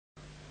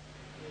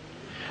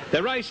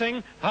They're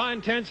racing, high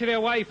intensity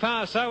away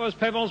fast, so is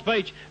Pebbles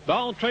Beach.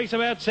 Bold Trease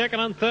about second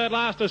and third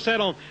last to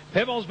settle.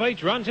 Pebbles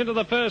Beach runs into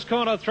the first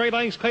corner, 3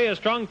 lengths clear,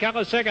 Strong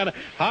Colour second.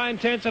 High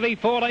intensity,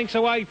 4 lengths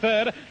away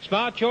third.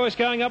 Smart Choice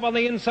going up on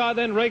the inside,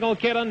 then Regal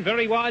Kitten,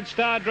 very wide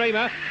Star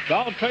Dreamer.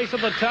 Bold Trease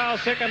at the tail,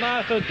 second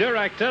last to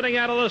Durack, turning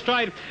out of the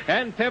straight.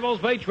 And Pebbles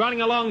Beach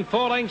running along,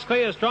 4 lengths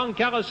clear, Strong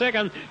Colour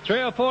second.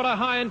 3 or 4 to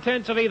high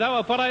intensity, they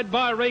were followed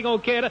by Regal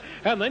Kid.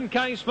 And then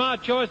came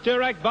Smart Choice,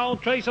 Durack,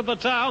 Bold Trease at the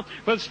tail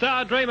with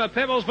Star Dreamer.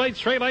 Pebbles Beach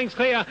 3 lengths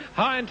clear.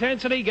 High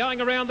intensity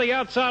going around the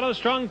outside of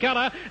Strong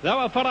Colour. They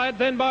were followed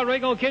then by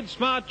Regal Kid,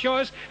 Smart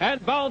Choice,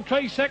 and Bold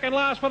Trease second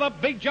last with a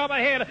big job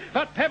ahead.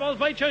 But Pebbles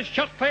Beach is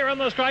shot clear in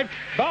the straight.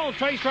 Bold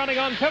Trease running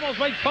on. Pebbles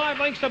Beach 5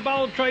 lengths to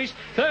Bold Trease.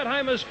 Third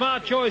home is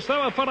Smart Choice. They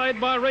were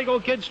followed by Regal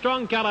Kid,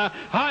 Strong Colour.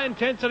 High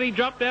intensity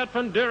dropped out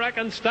from Durack,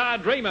 and Star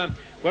Dreamer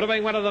would have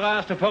been one of the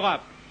last to pull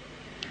up.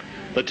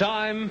 The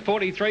time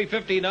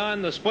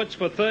 43.59. The splits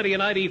were 30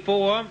 and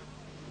 84.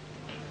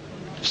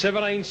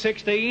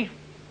 17.60.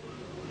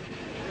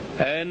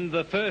 And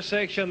the first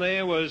section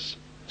there was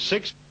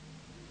 6.